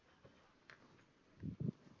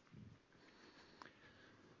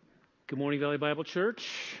Good morning, Valley Bible Church.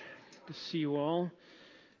 Good to see you all.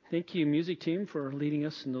 Thank you, music team, for leading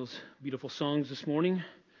us in those beautiful songs this morning.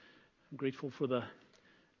 I'm grateful for the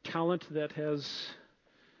talent that has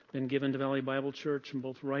been given to Valley Bible Church in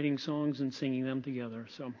both writing songs and singing them together.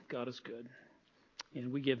 So God is good,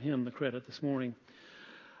 and we give Him the credit this morning.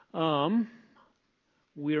 We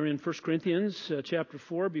are in 1 Corinthians chapter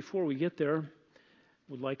 4. Before we get there, I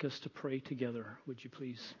would like us to pray together. Would you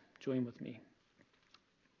please join with me?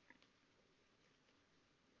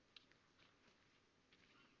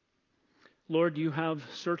 Lord, you have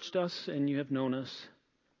searched us and you have known us.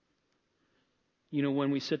 You know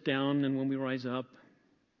when we sit down and when we rise up.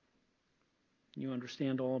 You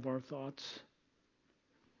understand all of our thoughts.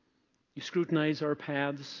 You scrutinize our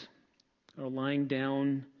paths, our lying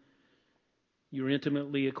down. You're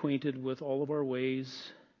intimately acquainted with all of our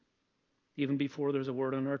ways. Even before there's a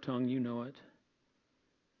word on our tongue, you know it.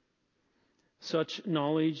 Such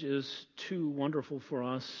knowledge is too wonderful for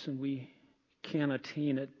us, and we can't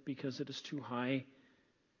attain it because it is too high.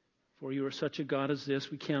 For you are such a God as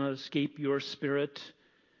this. We cannot escape your Spirit.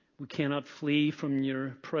 We cannot flee from your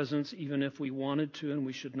presence even if we wanted to, and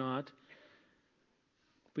we should not.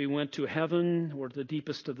 If we went to heaven or the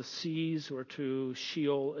deepest of the seas or to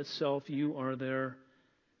Sheol itself, you are there.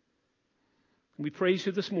 We praise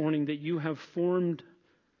you this morning that you have formed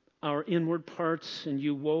our inward parts and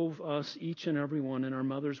you wove us, each and every one, in our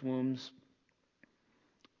mother's wombs,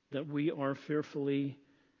 that we are fearfully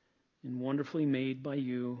and wonderfully made by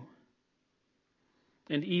you.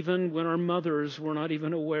 And even when our mothers were not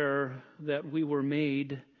even aware that we were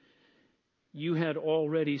made, you had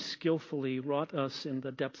already skillfully wrought us in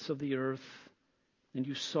the depths of the earth, and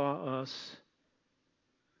you saw us.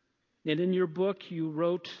 And in your book, you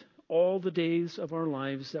wrote all the days of our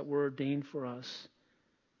lives that were ordained for us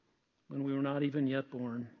when we were not even yet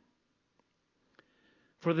born.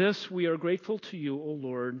 For this, we are grateful to you, O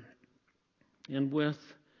Lord. And with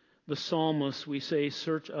the psalmist, we say,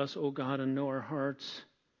 search us, O God, and know our hearts.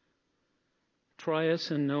 Try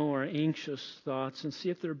us and know our anxious thoughts, and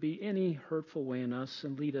see if there be any hurtful way in us,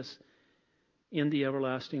 and lead us in the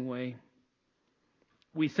everlasting way.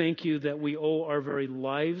 We thank you that we owe our very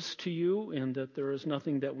lives to you, and that there is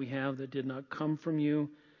nothing that we have that did not come from you,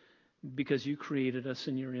 because you created us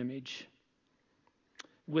in your image.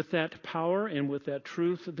 With that power and with that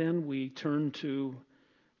truth, then, we turn to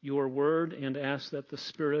your word and ask that the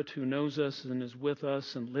Spirit who knows us and is with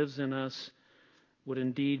us and lives in us would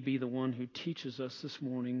indeed be the one who teaches us this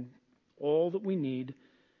morning all that we need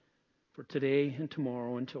for today and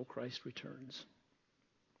tomorrow until Christ returns.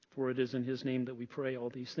 For it is in his name that we pray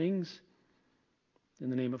all these things. In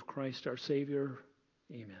the name of Christ our Savior,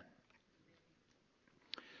 amen.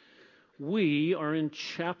 We are in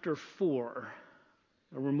chapter 4.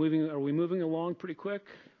 Are we moving along pretty quick?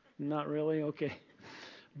 Not really? Okay.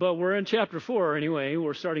 But we're in chapter 4 anyway.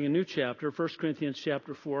 We're starting a new chapter, 1 Corinthians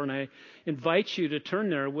chapter 4. And I invite you to turn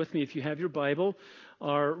there with me if you have your Bible.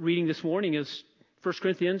 Our reading this morning is 1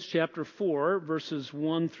 Corinthians chapter 4, verses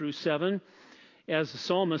 1 through 7. As the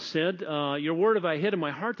psalmist said, your word have I hid in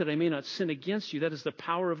my heart that I may not sin against you. That is the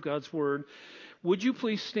power of God's word. Would you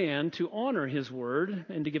please stand to honor his word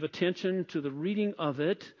and to give attention to the reading of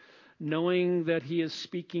it, knowing that he is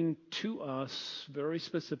speaking to us very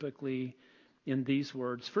specifically in these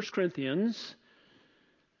words. 1 Corinthians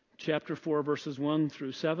chapter 4, verses 1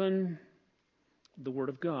 through 7, the Word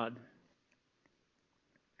of God.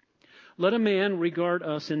 Let a man regard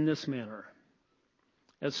us in this manner,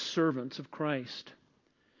 as servants of Christ,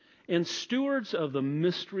 and stewards of the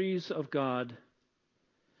mysteries of God.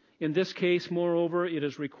 In this case, moreover, it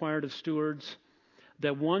is required of stewards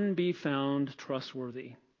that one be found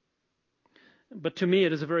trustworthy. But to me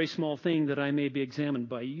it is a very small thing that I may be examined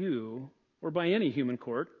by you or by any human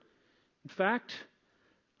court. In fact,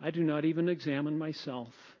 I do not even examine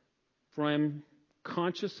myself, for I am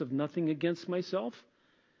conscious of nothing against myself.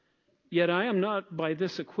 Yet I am not by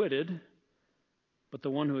this acquitted, but the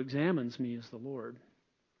one who examines me is the Lord.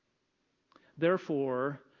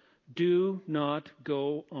 Therefore, do not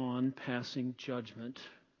go on passing judgment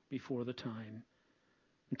before the time,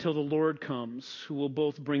 until the Lord comes, who will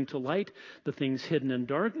both bring to light the things hidden in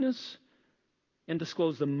darkness and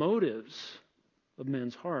disclose the motives of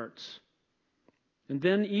men's hearts. And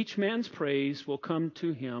then each man's praise will come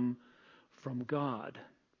to him from God.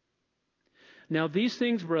 Now these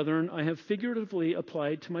things, brethren, I have figuratively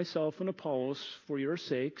applied to myself and Apollos for your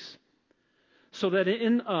sakes, so that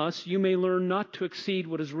in us you may learn not to exceed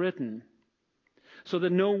what is written, so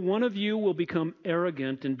that no one of you will become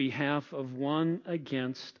arrogant in behalf of one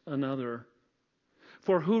against another.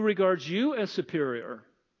 For who regards you as superior?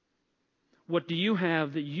 What do you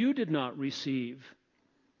have that you did not receive?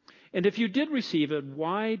 And if you did receive it,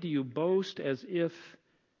 why do you boast as if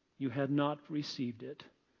you had not received it?"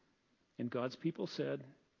 And God's people said,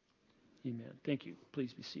 "Amen." Thank you.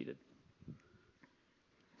 Please be seated.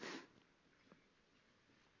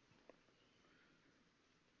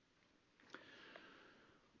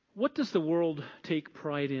 What does the world take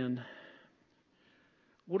pride in?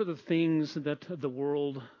 What are the things that the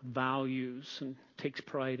world values and takes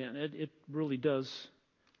pride in? It really does.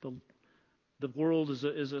 The world is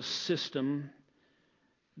a system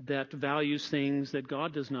that values things that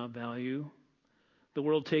God does not value. The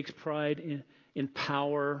world takes pride in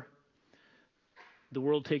power. The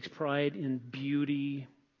world takes pride in beauty.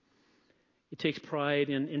 It takes pride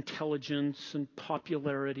in intelligence and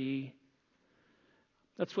popularity.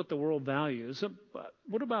 That's what the world values.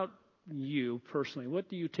 What about you personally? What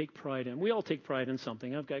do you take pride in? We all take pride in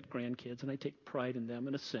something. I've got grandkids, and I take pride in them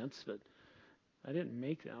in a sense, but I didn't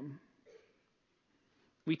make them.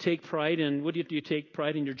 We take pride in, what do you take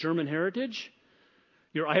pride in? Your German heritage?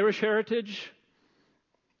 Your Irish heritage?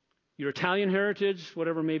 Your Italian heritage?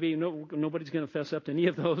 Whatever it may be. Nobody's going to fess up to any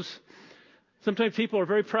of those. Sometimes people are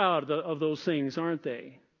very proud of those things, aren't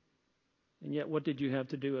they? And yet, what did you have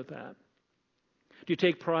to do with that? Do you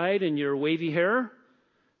take pride in your wavy hair?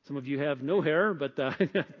 Some of you have no hair, but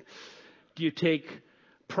do you take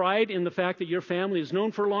pride in the fact that your family is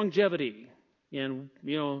known for longevity? And,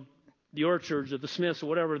 the Orchards or the Smiths or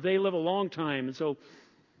whatever, they live a long time, and so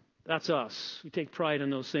that's us. We take pride in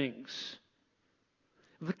those things.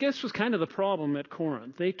 But this was kind of the problem at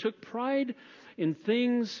Corinth. They took pride in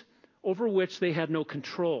things over which they had no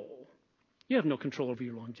control. You have no control over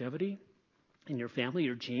your longevity in your family,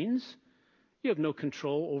 your genes. You have no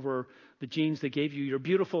control over the genes that gave you your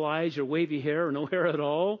beautiful eyes, your wavy hair, or no hair at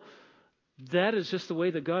all. That is just the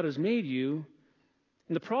way that God has made you.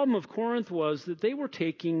 And the problem of Corinth was that they were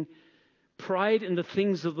taking pride in the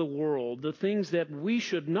things of the world, the things that we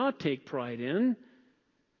should not take pride in.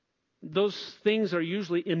 Those things are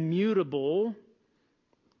usually immutable,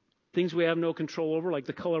 things we have no control over, like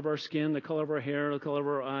the color of our skin, the color of our hair, the color of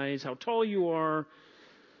our eyes, how tall you are.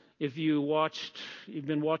 If you've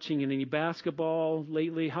been watching any basketball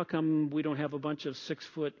lately, how come we don't have a bunch of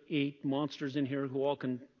 6'8" monsters in here who all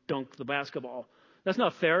can dunk the basketball? That's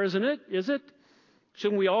not fair, isn't it? Is it?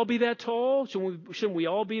 Shouldn't we all be that tall? Shouldn't we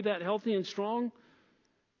all be that healthy and strong?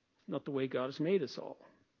 Not the way God has made us all.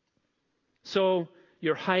 So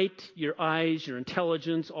your height, your eyes, your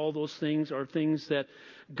intelligence, all those things are things that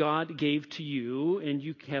God gave to you, and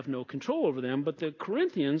you have no control over them. But the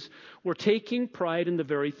Corinthians were taking pride in the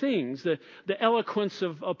very things. The eloquence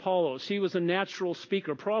of Apollos. He was a natural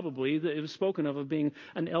speaker, probably. It was spoken of being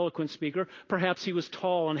an eloquent speaker. Perhaps he was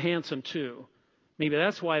tall and handsome, too. Maybe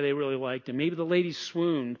that's why they really liked him. Maybe the ladies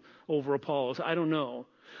swooned over Apollos. I don't know.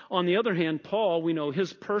 On the other hand, Paul, we know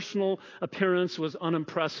his personal appearance was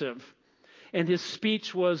unimpressive. And his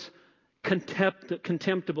speech was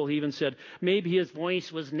contemptible, he even said. Maybe his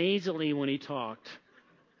voice was nasally when he talked.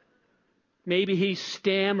 Maybe he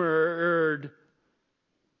stammered.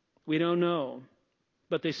 We don't know.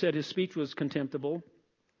 But they said his speech was contemptible.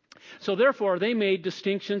 So therefore, they made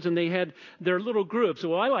distinctions, and they had their little groups.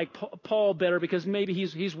 Well, I like Paul better because maybe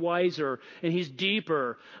he's wiser and he's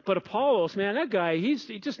deeper. But Apollos, man, that guy, he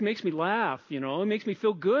just makes me laugh, It makes me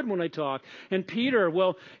feel good when I talk. And Peter,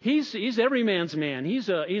 well, he's every man's man. He's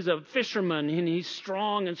a fisherman, and he's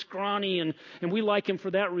strong and scrawny, and we like him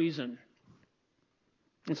for that reason.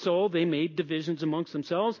 And so they made divisions amongst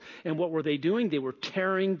themselves. And what were they doing? They were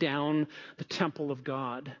tearing down the temple of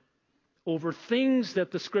God over things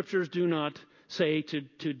that the Scriptures do not say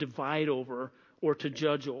to divide over or to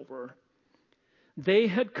judge over. They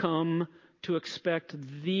had come to expect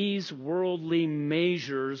these worldly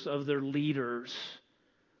measures of their leaders: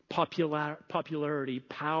 popularity,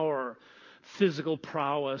 power, physical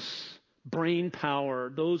prowess, brain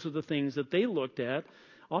power. Those are the things that they looked at.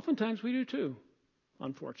 Oftentimes we do too,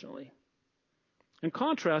 unfortunately. In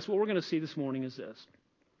contrast, what we're going to see this morning is this.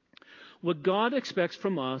 What God expects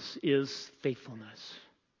from us is faithfulness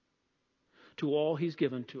to all He's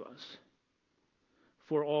given to us.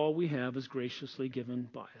 For all we have is graciously given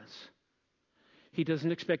by us. He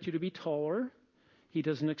doesn't expect you to be taller. He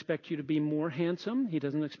doesn't expect you to be more handsome. He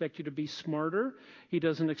doesn't expect you to be smarter. He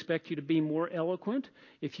doesn't expect you to be more eloquent.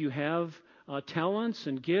 If you have talents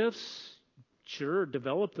and gifts, sure,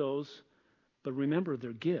 develop those. But remember,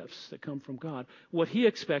 they're gifts that come from God. What He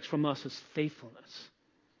expects from us is faithfulness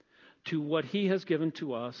to what He has given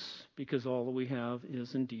to us, because all that we have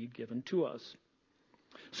is indeed given to us.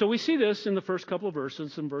 So we see this in the first couple of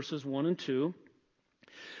verses, in verses 1 and 2.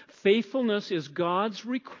 Faithfulness is God's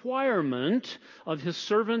requirement of His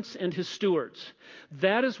servants and His stewards.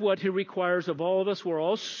 That is what He requires of all of us. We're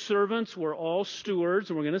all servants, we're all stewards,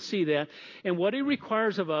 and we're going to see that. And what He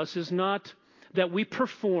requires of us is not that we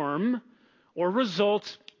perform or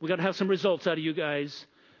results. We've got to have some results out of you guys.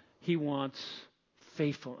 He wants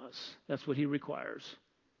faithfulness. That's what He requires.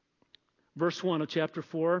 Verse 1 of chapter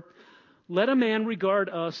 4, let a man regard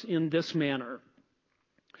us in this manner.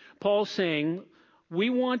 Paul's saying, we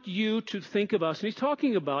want you to think of us, and he's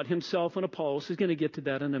talking about himself and Apollos. He's going to get to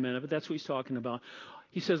that in a minute, but that's what he's talking about.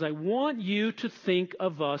 He says, I want you to think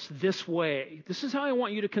of us this way. This is how I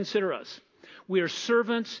want you to consider us. We are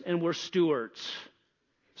servants and we're stewards.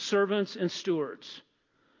 Servants and stewards.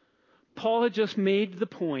 Paul had just made the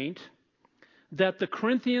point that the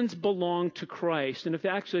Corinthians belong to Christ. And if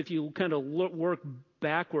you kind of work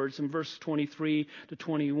backwards in verse 23 to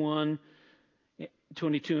 21,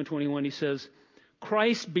 22 and 21, he says,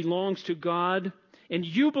 Christ belongs to God, and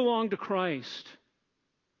you belong to Christ.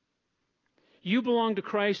 You belong to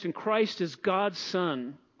Christ, and Christ is God's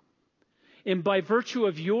Son. And by virtue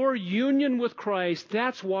of your union with Christ,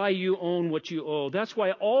 that's why you own what you owe. That's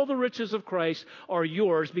why all the riches of Christ are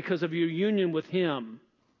yours, because of your union with Him.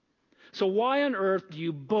 So why on earth do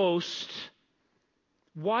you boast?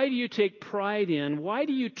 Why do you take pride in? Why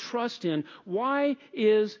do you trust in? Why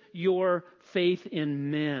is your faith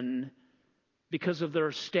in men? Because of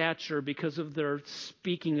their stature, because of their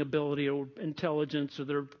speaking ability or intelligence or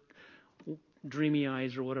their dreamy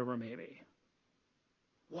eyes or whatever it may be.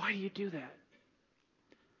 Why do you do that?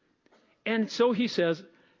 And so he says,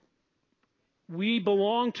 we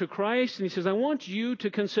belong to Christ, and he says, I want you to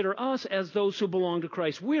consider us as those who belong to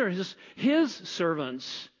Christ. We are His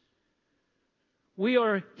servants. We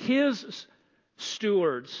are His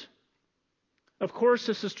stewards. Of course,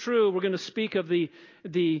 this is true. We're going to speak of the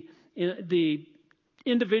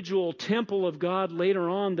individual temple of God later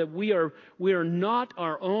on, that we are not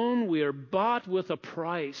our own. We are bought with a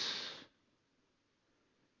price.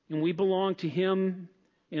 And we belong to Him,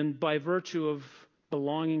 and by virtue of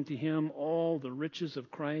belonging to Him, all the riches of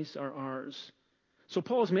Christ are ours. So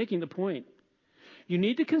Paul is making the point. You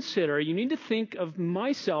need to think of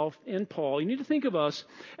myself and Paul. You need to think of us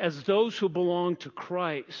as those who belong to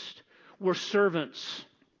Christ. We're servants.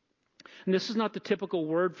 And this is not the typical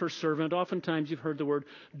word for servant. Oftentimes you've heard the word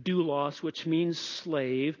doulos, which means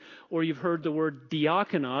slave, or you've heard the word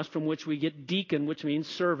diakonos, from which we get deacon, which means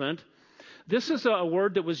servant. This is a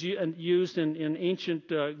word that was used in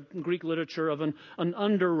ancient Greek literature of an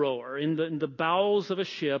under-rower. In the bowels of a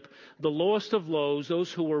ship, the lowest of lows,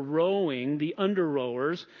 those who were rowing, the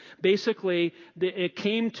under-rowers, basically it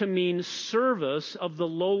came to mean service of the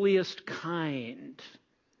lowliest kind.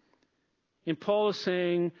 And Paul is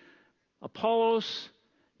saying, Apollos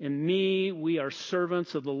and me, we are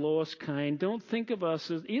servants of the lowest kind. Don't think of us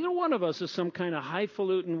as, either one of us, as some kind of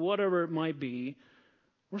highfalutin, whatever it might be.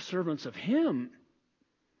 We're servants of Him.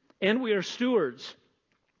 And we are stewards.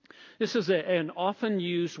 This is an often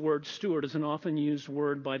used word. Steward is an often used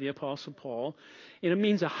word by the Apostle Paul. And it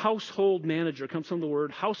means a household manager. It comes from the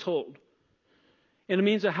word household. And it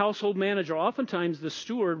means a household manager. Oftentimes the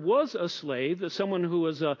steward was a slave, that someone who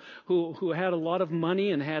was who had a lot of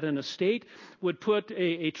money and had an estate would put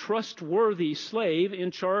a trustworthy slave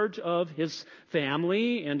in charge of his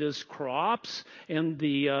family and his crops and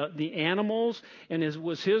the animals, and it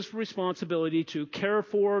was his responsibility to care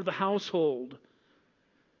for the household.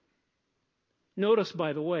 Notice,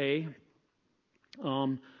 by the way,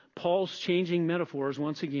 Paul's changing metaphors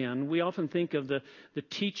once again. We often think of the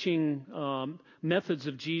teaching methods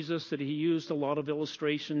of Jesus, that He used a lot of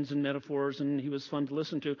illustrations and metaphors, and He was fun to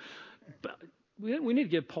listen to. But we need to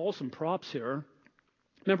give Paul some props here.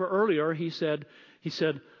 Remember earlier he said,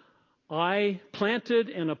 I planted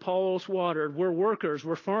and Apollos watered. We're workers,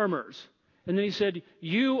 we're farmers. And then he said,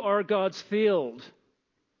 you are God's field.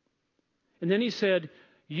 And then he said,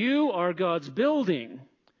 you are God's building.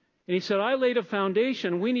 And he said, I laid a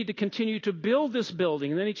foundation. We need to continue to build this building.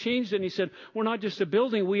 And then he changed it and he said, we're not just a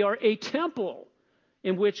building, we are a temple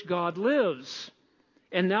in which God lives.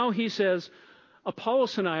 And now he says,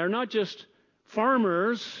 Apollos and I are not just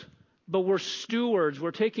farmers, but we're stewards. We're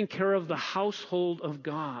taking care of the household of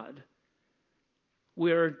God.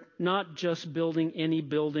 We're not just building any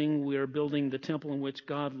building, we are building the temple in which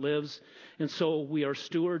God lives. And so we are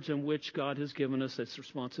stewards in which God has given us this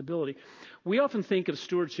responsibility. We often think of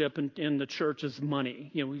stewardship in the church as money.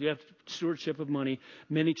 You know, we have stewardship of money.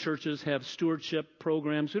 Many churches have stewardship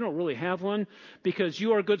programs. We don't really have one because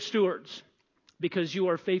you are good stewards, because you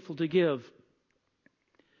are faithful to give.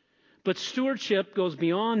 But stewardship goes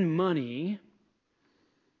beyond money.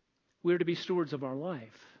 We're to be stewards of our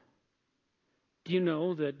life. Do you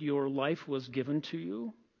know that your life was given to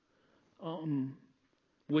you?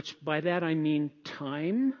 Which by that I mean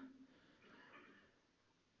time.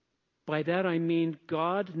 By that I mean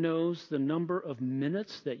God knows the number of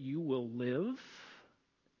minutes that you will live.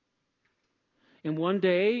 And one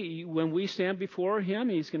day, when we stand before Him,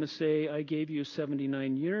 He's going to say, I gave you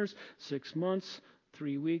 79 years, 6 months,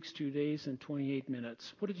 3 weeks, 2 days, and 28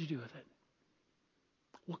 minutes. What did you do with it?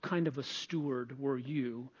 What kind of a steward were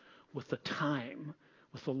you with the time,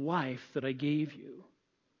 with the life that I gave you?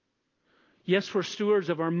 Yes, we're stewards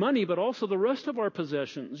of our money, but also the rest of our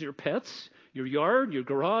possessions, your pets, your yard, your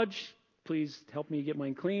garage. Please help me get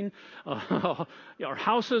mine clean. Our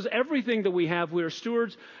houses, everything that we have, we are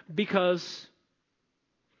stewards because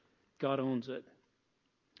God owns it.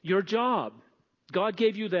 Your job, God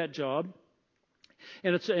gave you that job,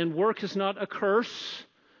 and work is not a curse.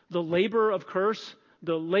 The labor of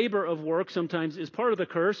work sometimes is part of the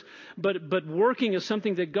curse, but working is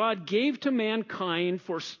something that God gave to mankind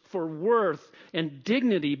for worth and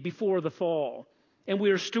dignity before the fall. And we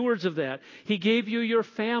are stewards of that. He gave you your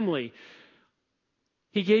family.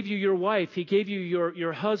 He gave you your wife. He gave you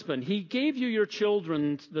your husband. He gave you your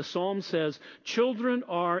children. The Psalm says, children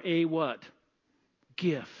are a what?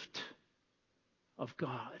 Gift of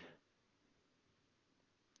God.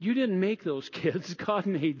 You didn't make those kids. God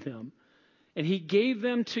made them. And He gave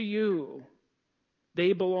them to you.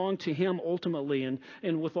 They belong to Him ultimately. And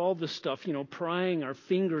with all this stuff, prying our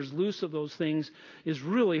fingers loose of those things is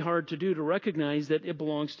really hard to do, to recognize that it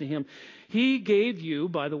belongs to Him. He gave you,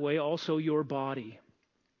 by the way, also your body.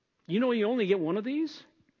 You only get one of these?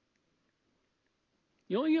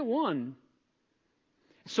 You only get one.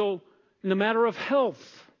 So, in the matter of health,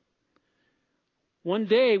 one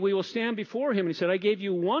day we will stand before Him, and He said, I gave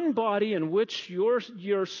you one body in which your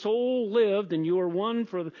soul lived, and you were one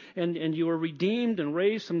and you were redeemed and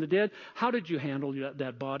raised from the dead. How did you handle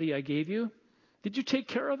that body I gave you? Did you take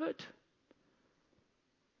care of it?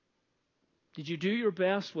 Did you do your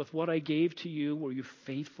best with what I gave to you? Were you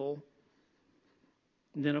faithful?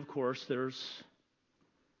 And then, of course, there's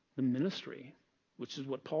the ministry, which is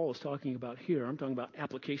what Paul is talking about here. I'm talking about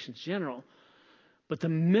applications general. But the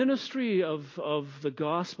ministry of the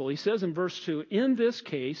gospel, he says in verse 2, in this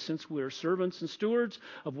case, since we are servants and stewards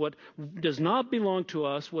of what does not belong to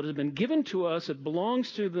us, what has been given to us, it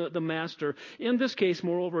belongs to the master. In this case,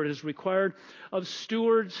 moreover, it is required of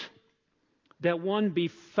stewards that one be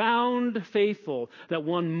found faithful, that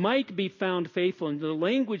one might be found faithful. And the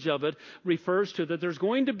language of it refers to that there's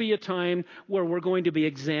going to be a time where we're going to be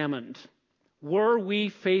examined. Were we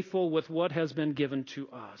faithful with what has been given to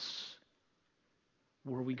us?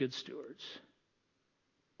 Were we good stewards?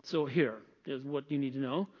 So here is what you need to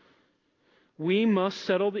know. We must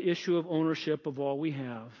settle the issue of ownership of all we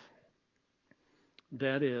have.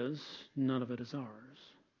 That is, none of it is ours.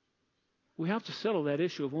 We have to settle that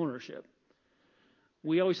issue of ownership.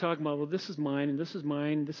 We always talk about, well, this is mine, and this is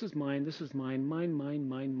mine, this is mine, this is mine,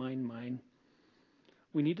 mine.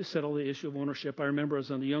 We need to settle the issue of ownership. I remember as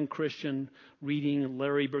a young Christian reading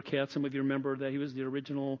Larry Burkett. Some of you remember that he was the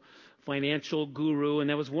original financial guru, and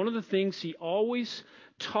that was one of the things he always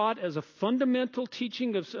taught as a fundamental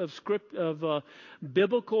teaching of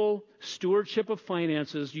biblical stewardship of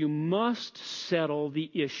finances. You must settle the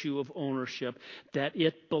issue of ownership, that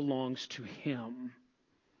it belongs to Him.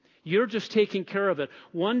 You're just taking care of it.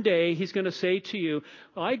 One day, He's going to say to you,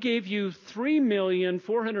 I gave you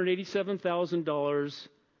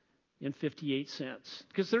 $3,487,000.58.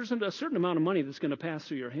 Because there's a certain amount of money that's going to pass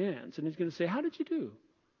through your hands. And He's going to say, how did you do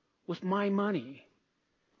with my money?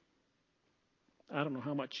 I don't know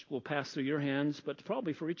how much will pass through your hands, but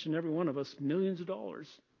probably for each and every one of us, millions of dollars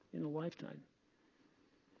in a lifetime.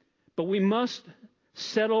 But we must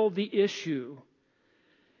settle the issue.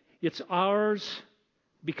 It's ours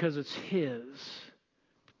because it's His.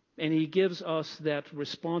 And He gives us that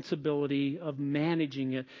responsibility of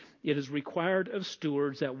managing it. It is required of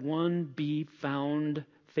stewards that one be found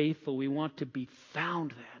faithful. We want to be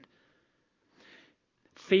found that.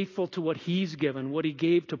 Faithful to what He's given. What He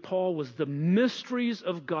gave to Paul was the mysteries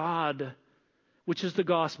of God, which is the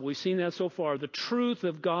gospel. We've seen that so far. The truth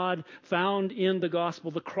of God found in the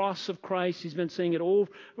gospel. The cross of Christ. He's been saying it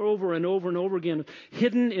over and over and over again.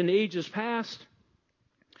 Hidden in ages past.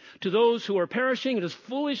 To those who are perishing, it is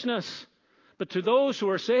foolishness. But to those who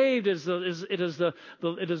are saved, it is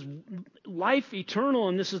life eternal.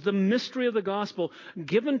 And this is the mystery of the gospel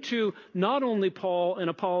given to not only Paul and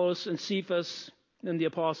Apollos and Cephas and the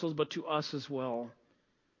apostles, but to us as well.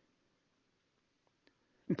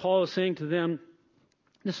 And Paul is saying to them,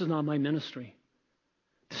 this is not my ministry.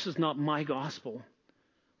 This is not my gospel.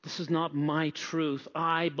 This is not my truth.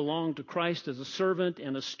 I belong to Christ as a servant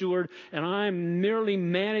and a steward, and I'm merely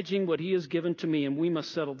managing what He has given to me, and we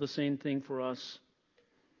must settle the same thing for us.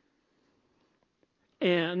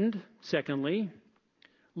 And, secondly,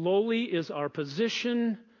 lowly is our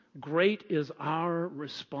position, great is our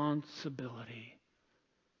responsibility.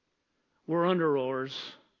 We're under rowers.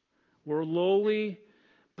 We're lowly.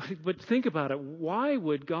 But think about it. Why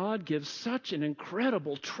would God give such an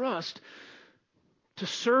incredible trust to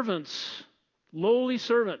servants, lowly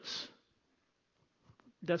servants?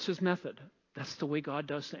 That's His method. That's the way God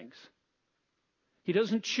does things. He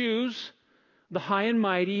doesn't choose the high and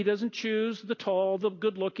mighty. He doesn't choose the tall, the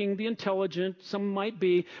good-looking, the intelligent. Some might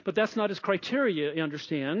be, but that's not His criteria, you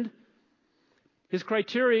understand. His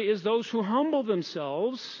criteria is those who humble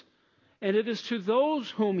themselves, and it is to those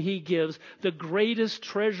whom He gives the greatest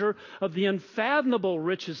treasure of the unfathomable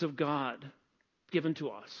riches of God given to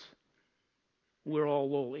us. We're all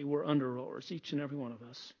lowly. We're under rowers, each and every one of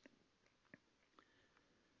us.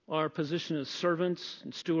 Our position as servants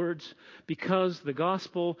and stewards, because the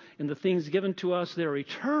gospel and the things given to us, they're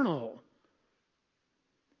eternal.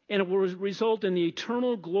 And it will result in the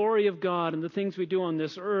eternal glory of God, and the things we do on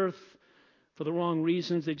this earth, for the wrong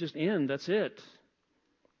reasons, they just end. That's it.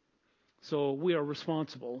 So we are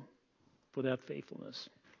responsible for that faithfulness.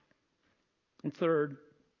 And third,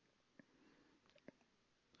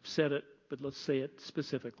 I've said it, but let's say it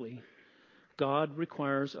specifically. God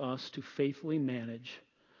requires us to faithfully manage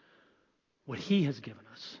what He has given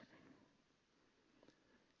us.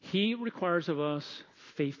 He requires of us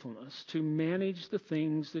faithfulness to manage the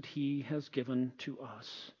things that He has given to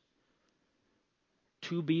us.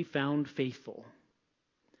 To be found faithful.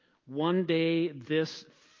 One day this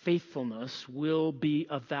faithfulness will be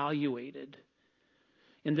evaluated.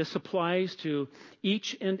 And this applies to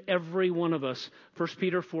each and every one of us. 1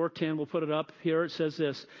 Peter 4:10, we'll put it up here. It says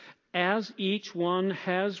this: as each one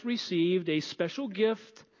has received a special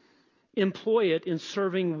gift, employ it in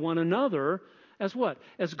serving one another as what?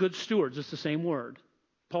 As good stewards. It's the same word.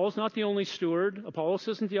 Paul's not the only steward. Apollos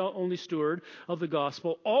isn't the only steward of the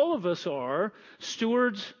gospel. All of us are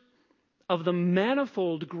stewards of the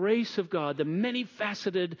manifold grace of God, the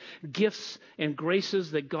many-faceted gifts and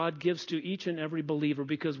graces that God gives to each and every believer,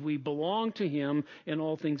 because we belong to Him and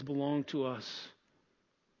all things belong to us.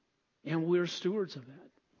 And we're stewards of that.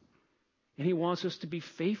 And He wants us to be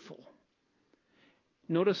faithful.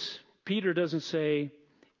 Notice Peter doesn't say,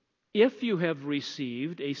 if you have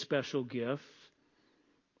received a special gift.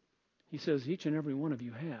 He says, each and every one of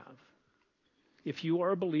you have. If you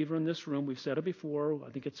are a believer in this room, we've said it before, I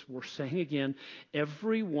think it's worth saying again,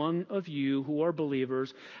 every one of you who are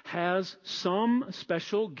believers has some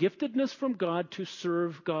special giftedness from God to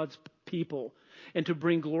serve God's people and to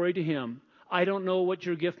bring glory to Him. I don't know what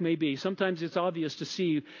your gift may be. Sometimes it's obvious to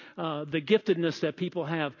see the giftedness that people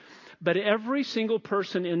have. But every single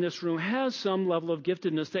person in this room has some level of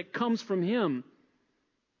giftedness that comes from Him.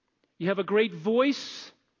 You have a great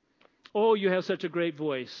voice. Oh, you have such a great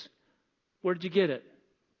voice. Where did you get it?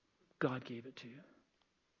 God gave it to you.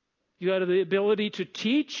 You have the ability to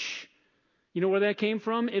teach. You know where that came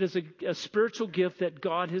from? It is a spiritual gift that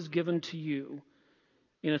God has given to you.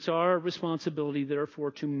 And it's our responsibility,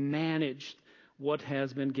 therefore, to manage what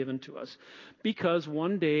has been given to us. Because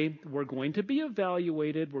one day we're going to be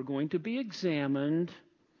evaluated. We're going to be examined.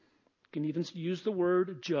 You can even use the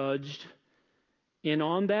word judged. And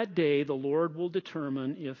on that day, the Lord will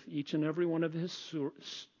determine if each and every one of His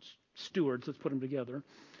stewards, let's put them together,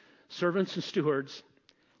 servants and stewards,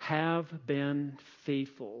 have been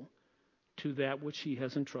faithful to that which He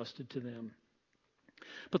has entrusted to them.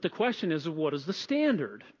 But the question is, what is the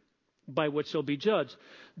standard by which they'll be judged?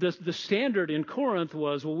 The standard in Corinth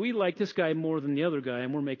was, well, we like this guy more than the other guy,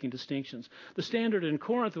 and we're making distinctions. The standard in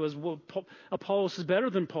Corinth was, well, Apollos is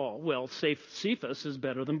better than Paul. Well, Cephas is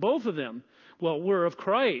better than both of them. Well, we're of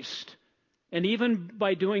Christ. And even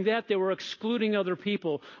by doing that, they were excluding other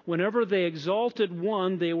people. Whenever they exalted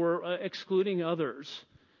one, they were excluding others.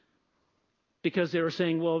 Because they were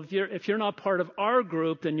saying, well, if you're not part of our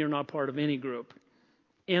group, then you're not part of any group.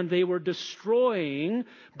 And they were destroying,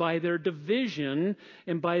 by their division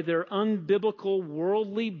and by their unbiblical,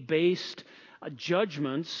 worldly-based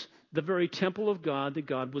judgments, the very temple of God that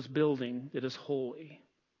God was building that is holy.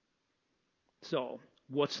 So,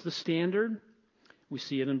 what's the standard? We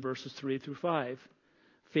see it in verses 3 through 5.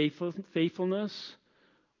 Faithfulness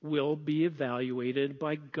will be evaluated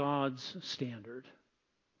by God's standard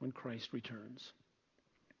when Christ returns.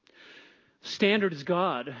 Standard is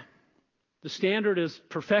God. The standard is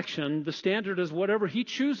perfection. The standard is whatever He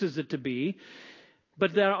chooses it to be.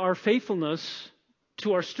 But that our faithfulness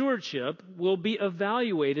to our stewardship will be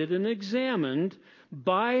evaluated and examined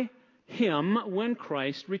by Him when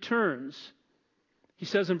Christ returns. He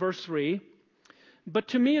says in verse 3, "But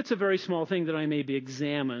to me it's a very small thing that I may be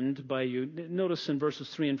examined by you." Notice in verses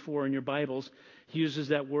 3 and 4 in your Bibles, he uses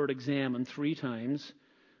that word examine 3 times.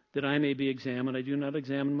 That I may be examined. I do not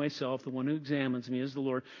examine myself. The one who examines me is the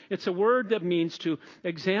Lord. It's a word that means to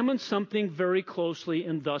examine something very closely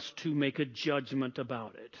and thus to make a judgment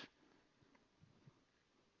about it.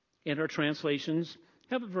 And our translations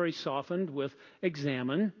have it very softened with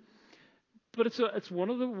examine. But it's one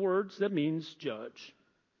of the words that means judge.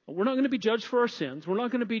 We're not going to be judged for our sins. We're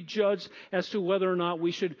not going to be judged as to whether or not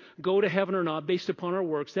we should go to heaven or not based upon our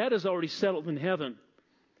works. That is already settled in heaven.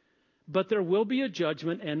 But there will be a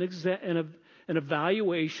judgment and an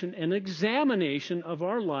evaluation and examination of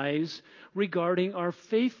our lives regarding our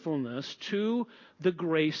faithfulness to the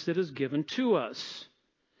grace that is given to us.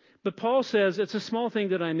 But Paul says it's a small thing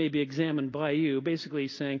that I may be examined by you. Basically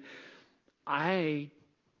he's saying,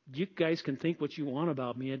 you guys can think what you want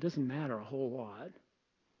about me. It doesn't matter a whole lot.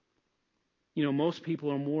 You know, most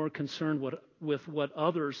people are more concerned with what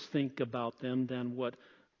others think about them than what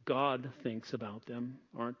God thinks about them,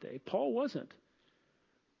 aren't they? Paul wasn't.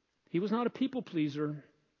 He was not a people pleaser.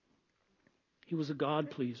 He was a God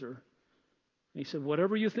pleaser. He said,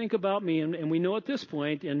 whatever you think about me, and we know at this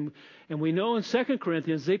point, and we know in 2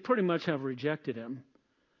 Corinthians, they pretty much have rejected him.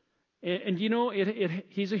 And you know,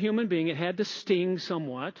 he's a human being. It had to sting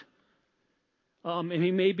somewhat. And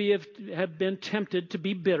he maybe have been tempted to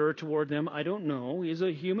be bitter toward them. I don't know. He's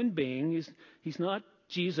a human being. He's not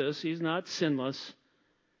Jesus. He's not sinless.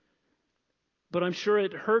 But I'm sure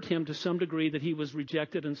it hurt him to some degree that he was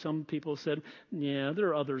rejected, and some people said, yeah, there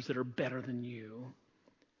are others that are better than you.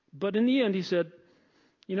 But in the end, he said,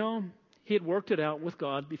 you know, he had worked it out with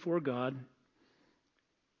God, before God.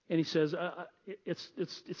 And he says,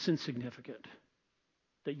 it's insignificant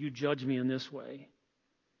that you judge me in this way.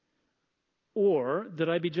 Or that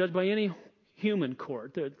I be judged by any human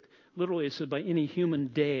court. That literally it said by any human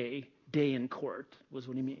day in court was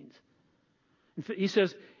what he means. He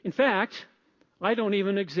says, in fact, I don't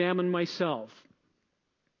even examine myself.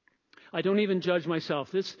 I don't even judge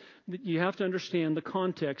myself. You have to understand the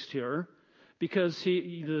context here, because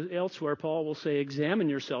elsewhere Paul will say, examine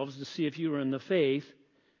yourselves to see if you are in the faith.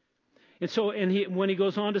 And when he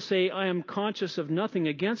goes on to say, I am conscious of nothing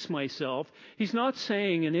against myself, he's not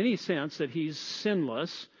saying in any sense that he's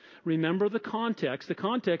sinless. Remember the context. The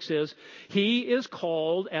context is he is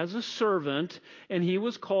called as a servant, and he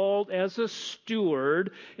was called as a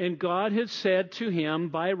steward, and God had said to him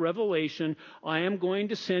by revelation, I am going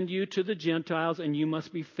to send you to the Gentiles, and you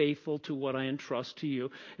must be faithful to what I entrust to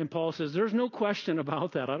you. And Paul says, there's no question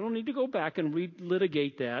about that. I don't need to go back and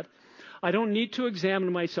relitigate that. I don't need to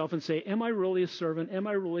examine myself and say, am I really a servant? Am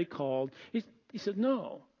I really called? He said,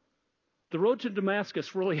 no. The road to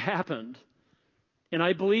Damascus really happened. And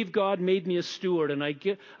I believe God made me a steward, and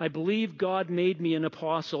I believe God made me an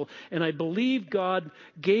apostle, and I believe God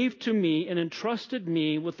gave to me and entrusted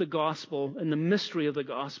me with the gospel and the mystery of the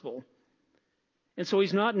gospel. And so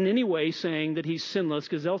he's not in any way saying that he's sinless,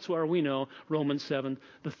 because elsewhere we know, Romans 7,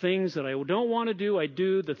 the things that I don't want to do, I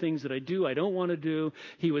do. The things that I do, I don't want to do.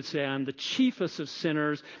 He would say, I'm the chiefest of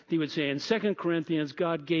sinners. He would say in 2 Corinthians,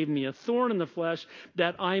 God gave me a thorn in the flesh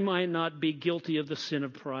that I might not be guilty of the sin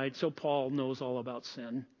of pride. So Paul knows all about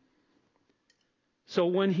sin. So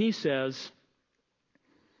when he says,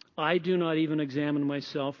 I do not even examine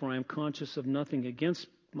myself, for I am conscious of nothing against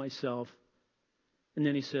myself, and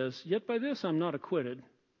then he says, yet by this I'm not acquitted.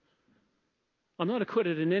 I'm not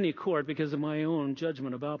acquitted in any court because of my own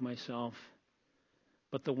judgment about myself.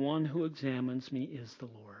 But the one who examines me is the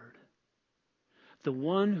Lord. The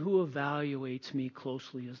one who evaluates me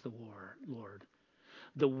closely is the Lord.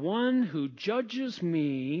 The one who judges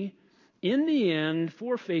me in the end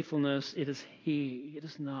for faithfulness, it is He. It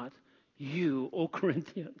is not you, O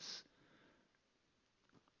Corinthians.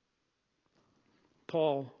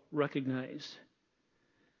 Paul recognized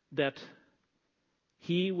that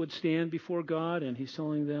he would stand before God, and he's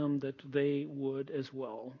telling them that they would as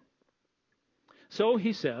well. So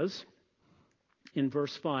he says in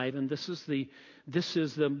verse 5, and this is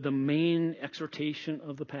the main exhortation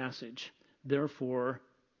of the passage. Therefore,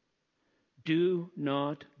 do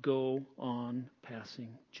not go on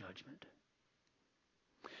passing judgment.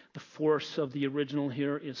 The force of the original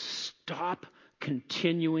here is stop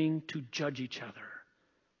continuing to judge each other.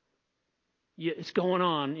 It's going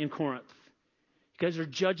on in Corinth. You guys are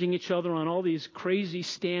judging each other on all these crazy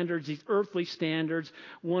standards, these earthly standards.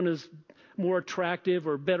 One is more attractive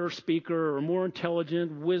or better speaker or more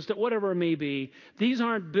intelligent, wisdom, whatever it may be. These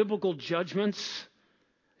aren't biblical judgments.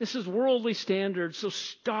 This is worldly standards, so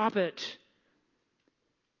stop it.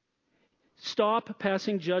 Stop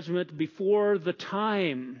passing judgment before the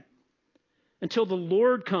time, until the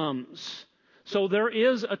Lord comes. So there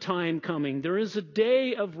is a time coming. There is a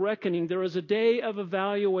day of reckoning. There is a day of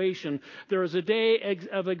evaluation. There is a day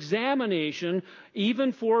of examination,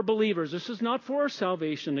 even for believers. This is not for our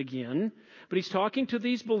salvation again, but he's talking to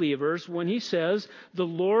these believers when he says the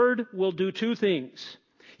Lord will do two things.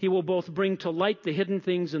 He will both bring to light the hidden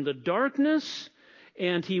things in the darkness,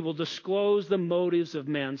 and he will disclose the motives of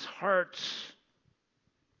men's hearts.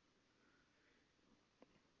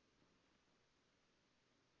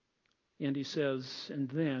 And he says, and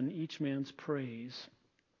then each man's praise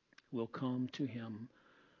will come to him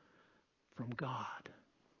from God.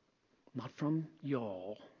 Not from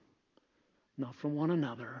y'all, not from one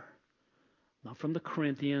another, not from the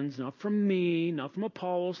Corinthians, not from me, not from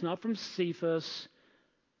Apollos, not from Cephas,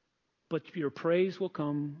 but your praise will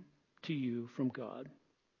come to you from God.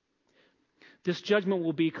 This judgment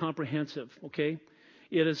will be comprehensive, okay?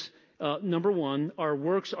 It is number one, our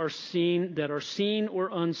works are seen or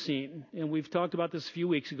unseen. And we've talked about this a few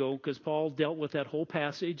weeks ago because Paul dealt with that whole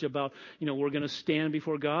passage about, we're going to stand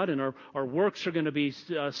before God and our works are going to be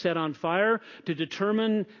set on fire to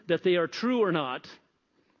determine that they are true or not.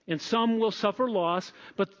 And some will suffer loss,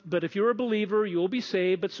 but if you're a believer, you'll be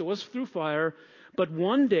saved, but so is through fire. But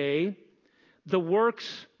one day, the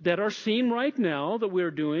works that are seen right now that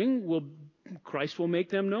we're doing Christ will make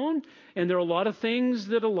them known. And there are a lot of things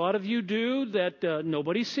that a lot of you do that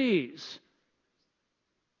nobody sees.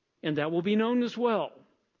 And that will be known as well.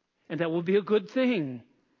 And that will be a good thing.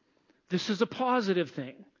 This is a positive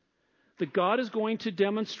thing. That God is going to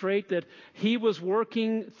demonstrate that He was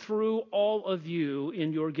working through all of you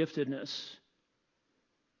in your giftedness.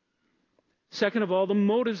 Second of all, the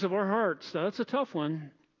motives of our hearts. That's a tough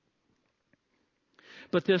one.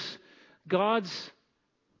 But this God's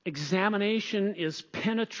examination is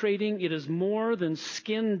penetrating. It is more than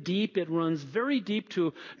skin deep. It runs very deep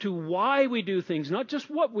to why we do things. Not just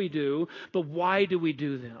what we do, but why do we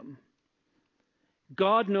do them.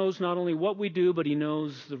 God knows not only what we do, but He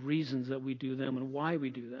knows the reasons that we do them and why we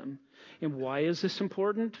do them. And why is this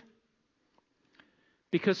important?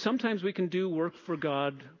 Because sometimes we can do work for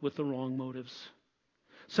God with the wrong motives.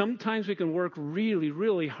 Sometimes we can work really,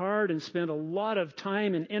 really hard and spend a lot of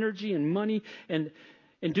time and energy and money and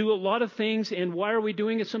do a lot of things. And why are we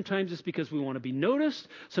doing it? Sometimes it's because we want to be noticed.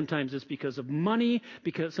 Sometimes it's because of money.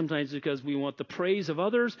 Sometimes it's because we want the praise of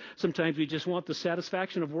others. Sometimes we just want the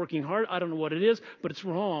satisfaction of working hard. I don't know what it is, but it's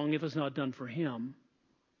wrong if it's not done for Him.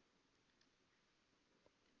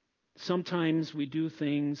 Sometimes we do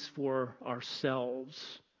things for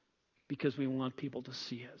ourselves because we want people to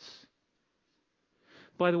see us.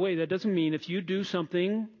 By the way, that doesn't mean if you do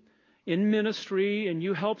something in ministry and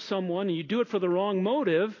you help someone and you do it for the wrong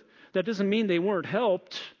motive, that doesn't mean they weren't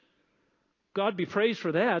helped. God be praised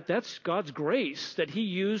for that. That's God's grace, that He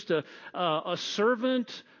used a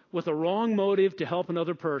servant with a wrong motive to help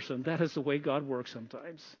another person. That is the way God works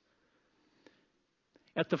sometimes.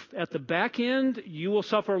 At the back end, you will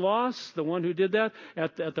suffer loss, the one who did that.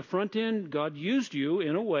 At the front end, God used you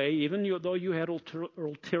in a way, even though you had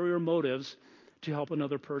ulterior motives, to help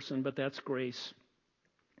another person, but that's grace.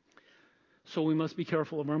 So we must be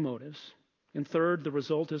careful of our motives. And third, the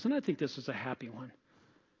result is, and I think this is a happy one,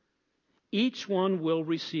 each one will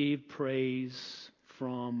receive praise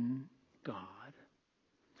from God.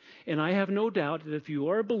 And I have no doubt that if you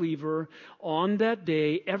are a believer, on that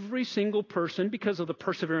day, every single person, because of the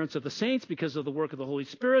perseverance of the saints, because of the work of the Holy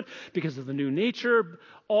Spirit, because of the new nature,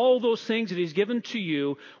 all those things that He's given to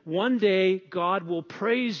you, one day God will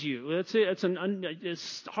praise you.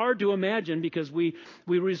 It's hard to imagine because we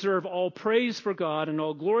reserve all praise for God and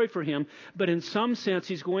all glory for Him, but in some sense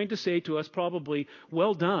He's going to say to us probably,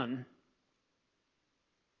 well done,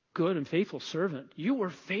 good and faithful servant. You were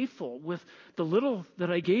faithful with the little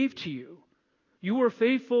that I gave to you. You were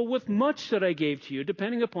faithful with much that I gave to you,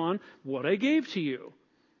 depending upon what I gave to you.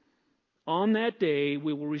 On that day,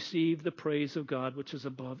 we will receive the praise of God, which is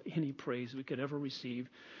above any praise we could ever receive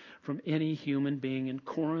from any human being in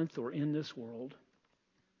Corinth or in this world.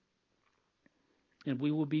 And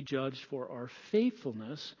we will be judged for our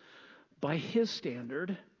faithfulness by His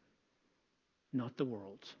standard, not the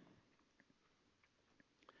world's.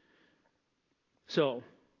 So,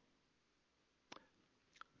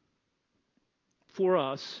 for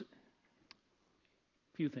us,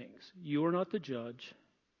 a few things. You are not the judge.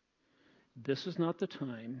 This is not the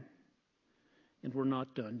time. And we're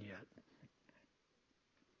not done yet.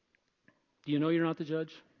 Do you know you're not the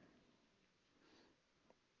judge?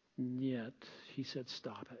 Yet, He said,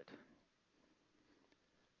 stop it.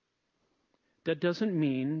 That doesn't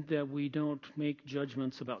mean that we don't make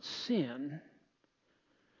judgments about sin.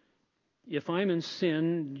 If I'm in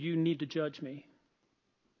sin, you need to judge me.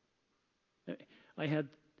 I had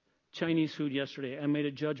Chinese food yesterday. I made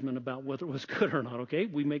a judgment about whether it was good or not, okay?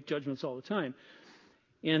 We make judgments all the time.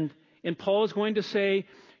 And Paul is going to say,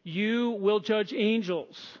 you will judge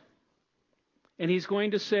angels. And he's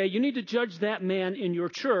going to say, you need to judge that man in your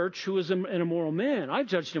church who is an immoral man. I've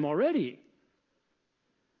judged him already.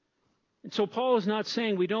 And so Paul is not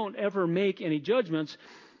saying we don't ever make any judgments.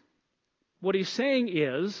 What he's saying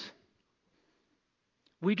is,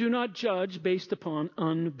 we do not judge based upon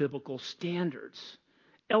unbiblical standards.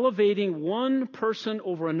 Elevating one person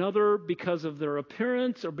over another because of their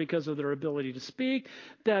appearance or because of their ability to speak,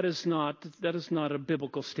 that is not a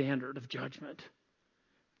biblical standard of judgment.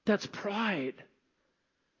 That's pride.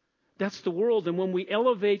 That's the world. And when we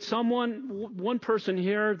elevate one person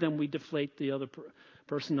here, then we deflate the other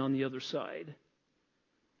person on the other side.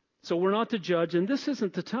 So we're not to judge, and this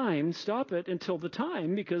isn't the time. Stop it until the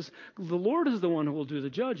time, because the Lord is the one who will do the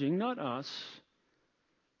judging, not us.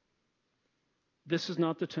 This is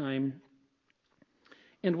not the time.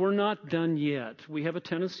 And we're not done yet. We have a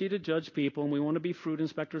tendency to judge people, and we want to be fruit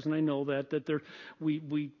inspectors, and I know that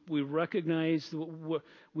we recognize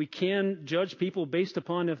we can judge people based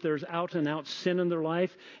upon if there's out-and-out sin in their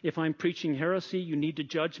life. If I'm preaching heresy, you need to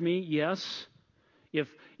judge me, yes.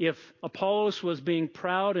 If Apollos was being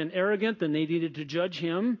proud and arrogant, then they needed to judge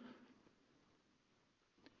him.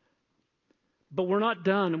 But we're not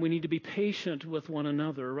done, and we need to be patient with one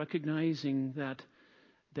another, recognizing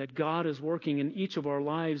that God is working in each of our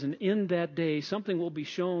lives, and in that day, something will be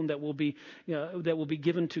shown that will be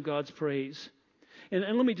given to God's praise. And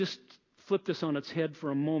let me just flip this on its head for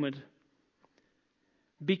a moment.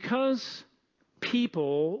 Because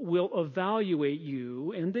people will evaluate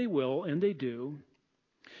you, and they will, and they do,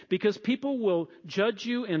 because people will judge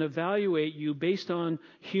you and evaluate you based on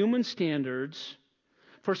human standards,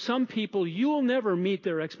 for some people, you will never meet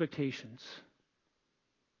their expectations.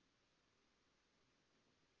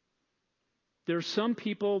 There are some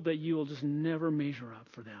people that you will just never measure up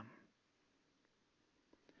for them.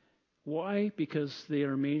 Why? Because they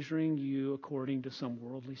are measuring you according to some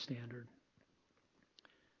worldly standard.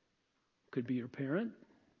 Could be your parent,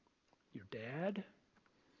 your dad,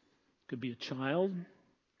 could be a child.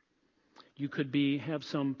 You could have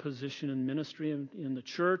some position in ministry in the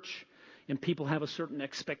church, and people have a certain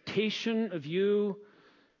expectation of you,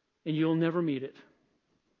 and you'll never meet it.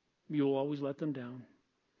 You'll always let them down.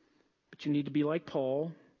 But you need to be like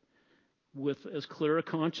Paul, with as clear a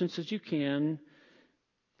conscience as you can.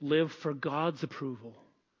 Live for God's approval.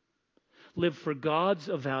 Live for God's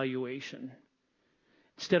evaluation.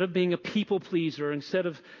 Instead of being a people pleaser, instead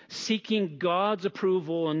of seeking God's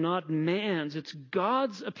approval and not man's, it's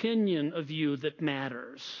God's opinion of you that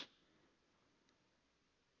matters.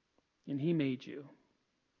 And He made you.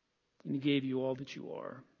 And He gave you all that you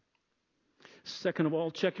are. Second of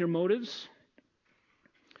all, check your motives.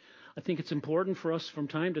 I think it's important for us from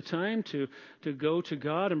time to time to go to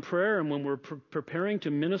God in prayer, and when we're preparing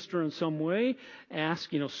to minister in some way, ask,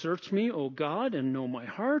 search me, O God, and know my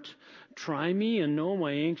heart. Try me and know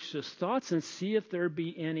my anxious thoughts, and see if there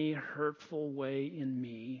be any hurtful way in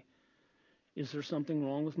me. Is there something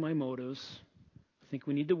wrong with my motives? I think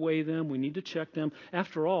we need to weigh them. We need to check them.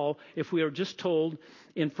 After all, if we are just told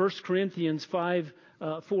in 1 Corinthians 4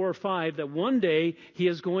 or 5 that one day He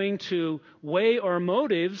is going to weigh our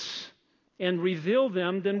motives and reveal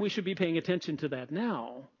them, then we should be paying attention to that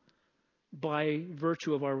now by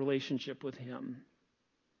virtue of our relationship with Him.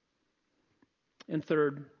 And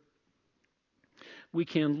third, we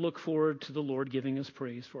can look forward to the Lord giving us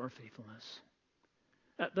praise for our faithfulness.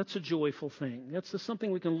 That's a joyful thing. That's something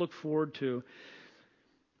we can look forward to.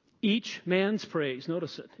 Each man's praise,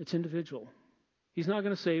 notice it, it's individual. He's not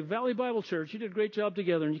going to say, Valley Bible Church, you did a great job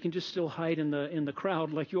together, and you can just still hide in the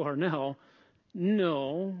crowd like you are now.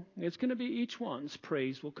 No, it's going to be each one's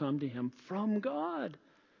praise will come to him from God.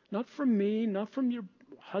 Not from me, not from your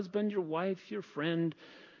husband, your wife, your friend,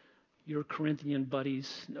 your Corinthian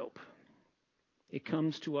buddies. Nope. It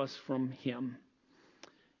comes to us from Him.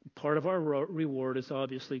 Part of our reward is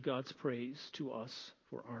obviously God's praise to us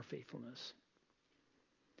for our faithfulness.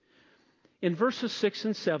 In verses 6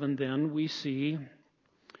 and 7, then, we see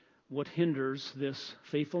what hinders this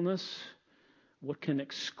faithfulness, what can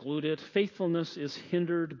exclude it. Faithfulness is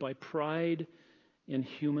hindered by pride in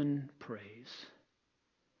human praise.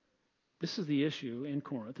 This is the issue in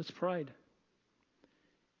Corinth. It's pride.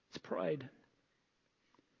 It's pride.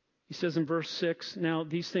 He says in verse 6, now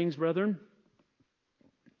these things, brethren,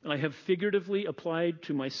 I have figuratively applied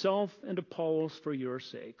to myself and Apollos for your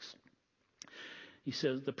sakes, He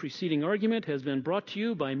says, the preceding argument has been brought to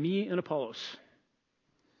you by me and Apollos.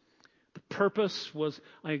 The purpose was,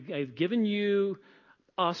 I've given you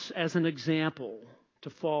us as an example to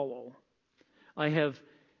follow. I'm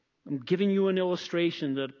giving you an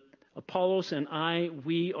illustration that Apollos and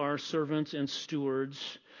we are servants and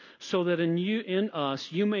stewards, so that in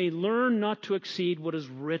us you may learn not to exceed what is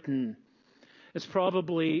written. It's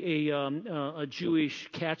probably a Jewish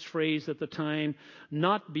catchphrase at the time,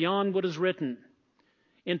 not beyond what is written.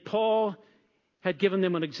 And Paul had given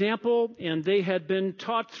them an example, and they had been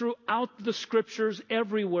taught throughout the Scriptures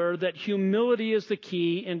everywhere that humility is the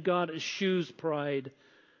key, and God eschews pride.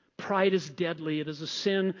 Pride is deadly. It is a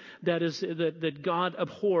sin that God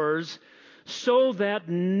abhors, so that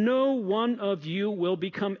no one of you will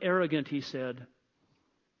become arrogant, he said,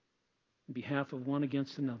 in behalf of one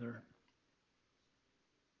against another.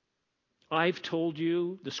 I've told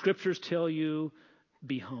you, the Scriptures tell you,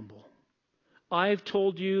 be humble. I've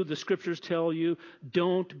told you, the Scriptures tell you,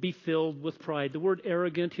 don't be filled with pride. The word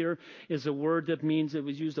arrogant here is a word that means it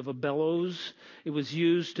was used of a bellows. It was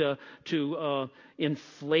used to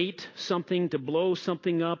inflate something, to blow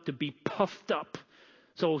something up, to be puffed up.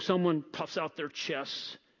 So someone puffs out their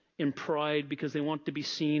chest in pride because they want to be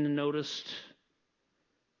seen and noticed.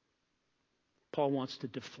 Paul wants to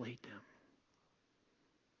deflate them.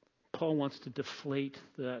 Paul wants to deflate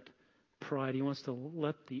that pride. He wants to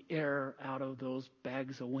let the air out of those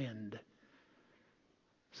bags of wind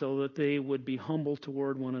so that they would be humble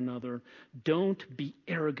toward one another. Don't be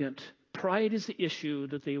arrogant. Pride is the issue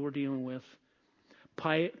that they were dealing with.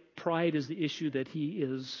 Pride is the issue that he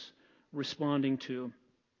is responding to.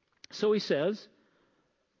 So he says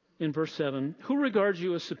in verse 7, who regards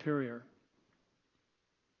you as superior?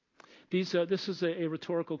 This is a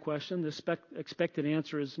rhetorical question. The expected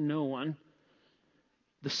answer is no one.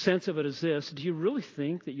 The sense of it is this: do you really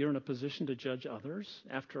think that you're in a position to judge others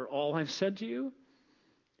after all I've said to you?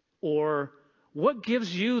 Or what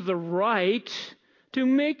gives you the right to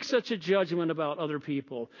make such a judgment about other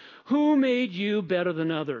people? Who made you better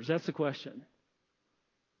than others? That's the question.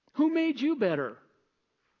 Who made you better?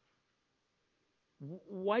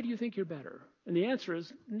 Why do you think you're better? And the answer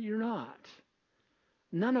is, you're not.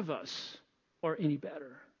 None of us are any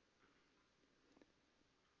better.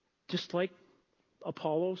 Just like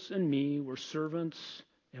Apollos and me were servants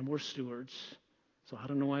and we're stewards. So I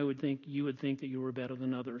don't know why you would think that you were better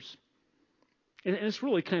than others. And it's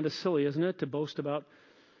really kind of silly, isn't it, to boast about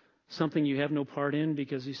something you have no part in,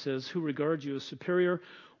 because he says, who regards you as superior?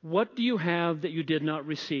 What do you have that you did not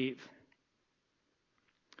receive?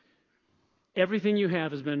 Everything you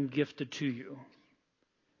have has been gifted to you.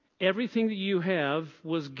 Everything that you have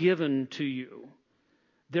was given to you.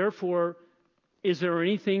 Therefore, is there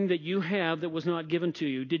anything that you have that was not given to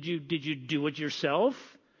you? Did you do it yourself?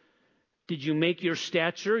 Did you make your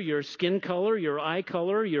stature, your skin color, your eye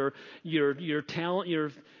color, your talent,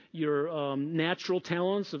 your natural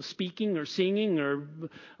talents of speaking or singing or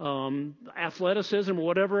athleticism or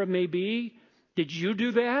whatever it may be? Did you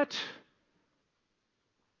do that?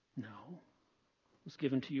 No. It was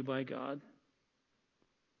given to you by God.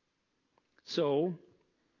 So,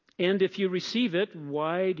 and if you receive it,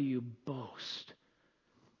 why do you boast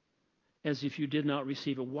as if you did not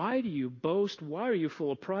receive it? Why do you boast? Why are you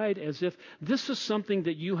full of pride as if this is something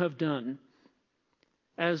that you have done?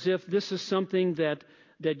 As if this is something that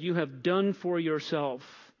you have done for yourself?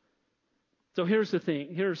 So here's the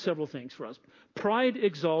thing. Here are several things for us. Pride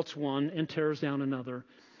exalts one and tears down another.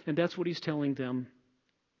 And that's what he's telling them.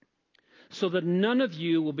 So that none of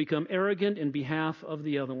you will become arrogant in behalf of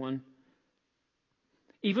the other one.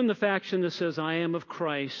 Even the faction that says, I am of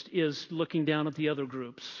Christ, is looking down at the other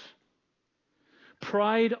groups.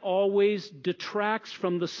 Pride always detracts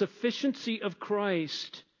from the sufficiency of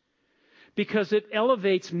Christ because it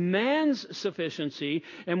elevates man's sufficiency.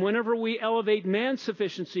 And whenever we elevate man's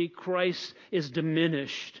sufficiency, Christ is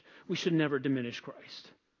diminished. We should never diminish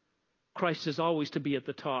Christ. Christ is always to be at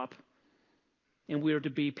the top. And we are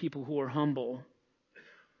to be people who are humble.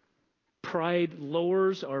 Pride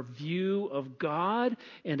lowers our view of God,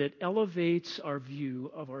 and it elevates our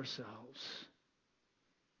view of ourselves.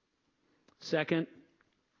 Second,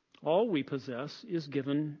 all we possess is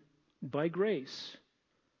given by grace.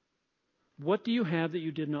 What do you have that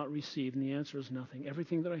you did not receive? And the answer is nothing.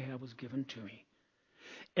 Everything that I have was given to me.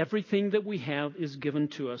 Everything that we have is given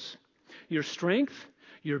to us. Your strength,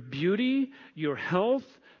 your beauty, your health,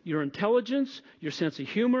 your intelligence, your sense of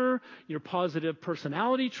humor, your positive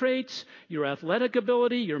personality traits, your athletic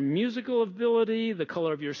ability, your musical ability, the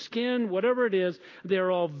color of your skin, whatever it is, they're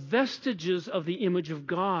all vestiges of the image of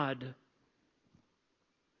God.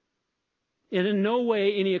 And in no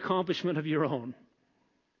way any accomplishment of your own.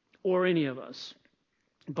 or any of us.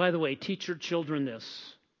 By the way, teach your children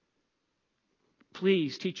this.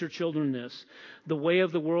 Please teach your children this. The way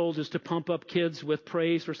of the world is to pump up kids with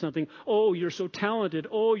praise for something. Oh, you're so talented.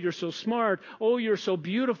 Oh, you're so smart. Oh, you're so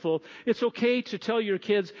beautiful. It's okay to tell your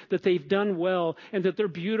kids that they've done well and that they're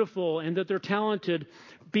beautiful and that they're talented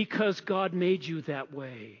because God made you that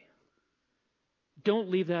way. Don't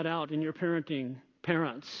leave that out in your parenting,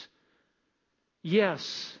 parents.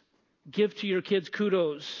 Yes, give to your kids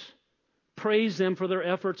kudos. Praise them for their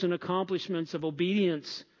efforts and accomplishments of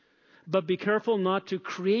obedience. But be careful not to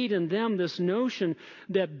create in them this notion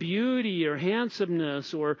that beauty or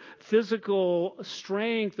handsomeness or physical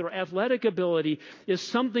strength or athletic ability is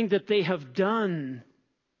something that they have done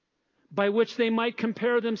by which they might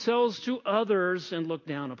compare themselves to others and look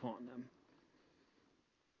down upon them.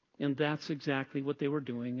 And that's exactly what they were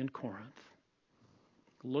doing in Corinth.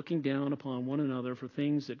 Looking down upon one another for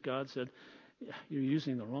things that God said, you're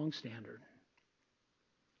using the wrong standard.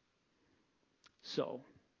 So,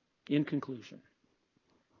 in conclusion,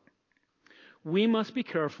 we must be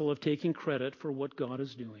careful of taking credit for what God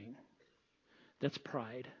is doing. That's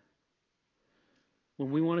pride.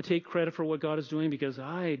 When we want to take credit for what God is doing because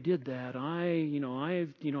I did that, I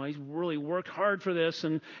really worked hard for this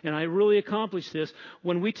and I really accomplished this.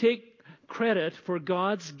 When we take credit for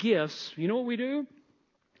God's gifts, you know what we do?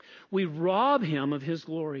 We rob Him of His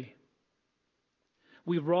glory.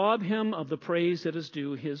 We rob Him of the praise that is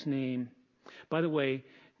due His name. By the way,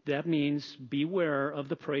 that means beware of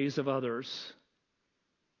the praise of others.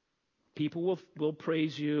 People will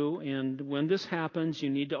praise you, and when this happens, you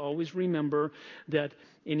need to always remember that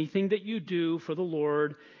anything that you do for the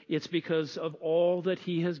Lord, it's because of all that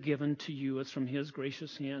He has given to you. It's from His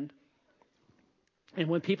gracious hand. And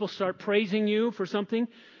when people start praising you for something,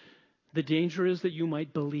 the danger is that you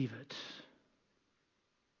might believe it.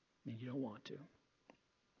 And you don't want to.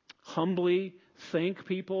 Humbly thank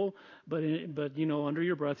people, but under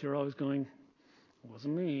your breath you're always going, it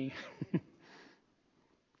wasn't me.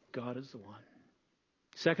 God is the one.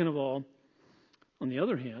 Second of all, on the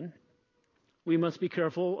other hand, we must be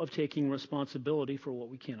careful of taking responsibility for what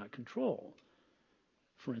we cannot control.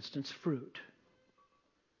 For instance, fruit.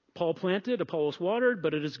 Paul planted, Apollos watered,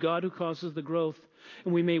 but it is God who causes the growth.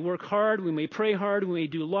 And we may work hard, we may pray hard, we may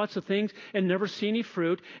do lots of things and never see any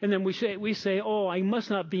fruit. And then we say, oh, I must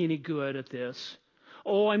not be any good at this.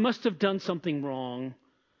 Oh, I must have done something wrong.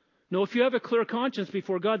 No, if you have a clear conscience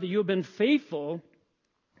before God that you have been faithful,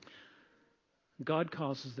 God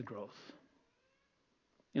causes the growth.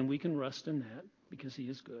 And we can rest in that because He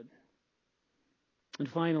is good. And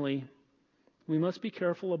finally, we must be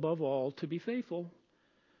careful above all to be faithful.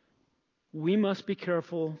 We must be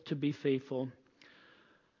careful to be faithful.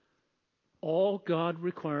 All God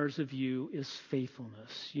requires of you is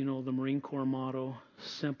faithfulness. You know the Marine Corps motto,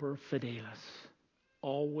 Semper Fidelis.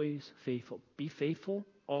 Always faithful. Be faithful,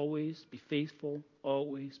 always be faithful,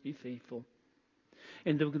 always be faithful.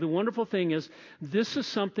 And the wonderful thing is, this is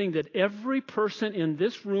something that every person in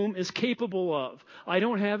this room is capable of. I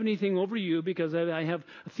don't have anything over you because I have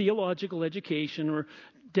a theological education or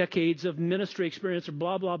decades of ministry experience or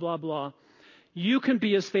blah, blah, blah, blah. You can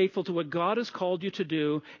be as faithful to what God has called you to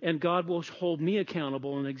do, and God will hold me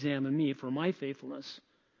accountable and examine me for my faithfulness.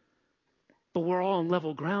 But we're all on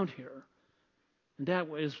level ground here. And that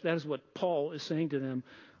is what Paul is saying to them.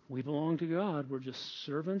 We belong to God. We're just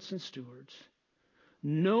servants and stewards.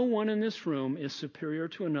 No one in this room is superior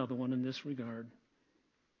to another one in this regard.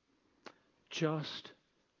 Just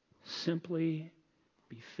simply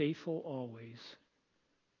be faithful always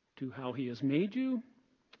to how He has made you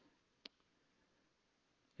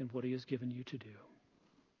and what He has given you to do.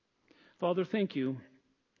 Father, thank you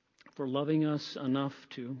for loving us enough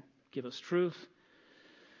to give us truth.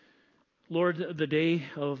 Lord, the day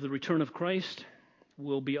of the return of Christ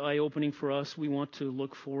will be eye-opening for us. We want to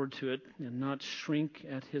look forward to it and not shrink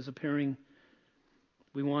at His appearing.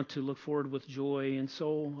 We want to look forward with joy. And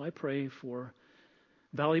so I pray for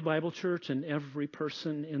Valley Bible Church and every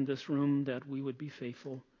person in this room that we would be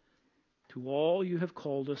faithful to all you have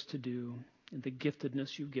called us to do and the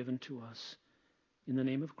giftedness you've given to us. In the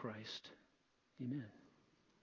name of Christ, amen.